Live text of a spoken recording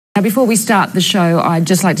Now, before we start the show, I'd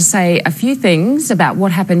just like to say a few things about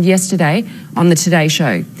what happened yesterday on the Today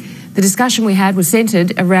Show. The discussion we had was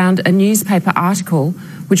centred around a newspaper article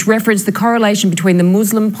which referenced the correlation between the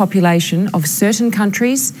Muslim population of certain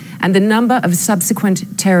countries and the number of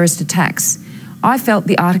subsequent terrorist attacks. I felt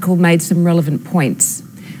the article made some relevant points.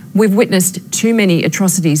 We've witnessed too many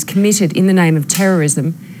atrocities committed in the name of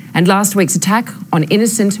terrorism, and last week's attack on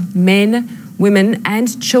innocent men, women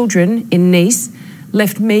and children in Nice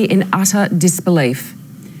left me in utter disbelief.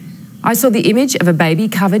 I saw the image of a baby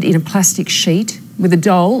covered in a plastic sheet with a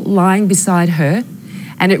doll lying beside her,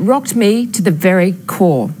 and it rocked me to the very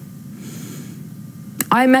core.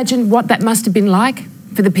 I imagined what that must have been like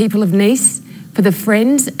for the people of Nice, for the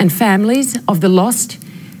friends and families of the lost,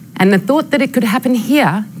 and the thought that it could happen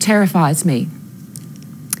here terrifies me.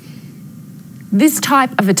 This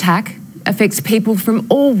type of attack affects people from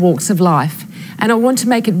all walks of life, and I want to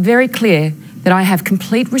make it very clear that I have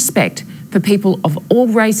complete respect for people of all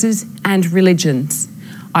races and religions.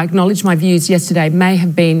 I acknowledge my views yesterday may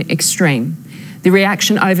have been extreme. The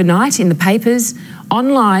reaction overnight in the papers,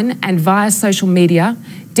 online and via social media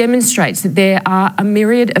demonstrates that there are a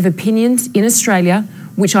myriad of opinions in Australia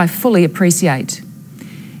which I fully appreciate.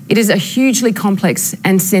 It is a hugely complex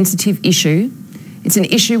and sensitive issue. It's an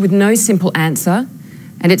issue with no simple answer,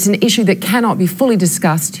 and it's an issue that cannot be fully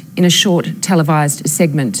discussed in a short televised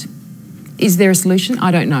segment. Is there a solution? I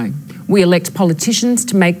don't know. We elect politicians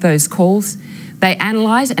to make those calls. They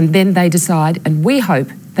analyse and then they decide, and we hope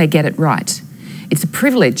they get it right. It's a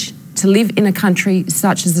privilege to live in a country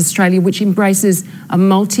such as Australia, which embraces a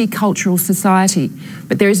multicultural society.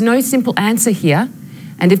 But there is no simple answer here,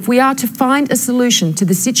 and if we are to find a solution to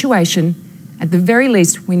the situation, at the very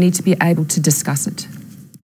least, we need to be able to discuss it.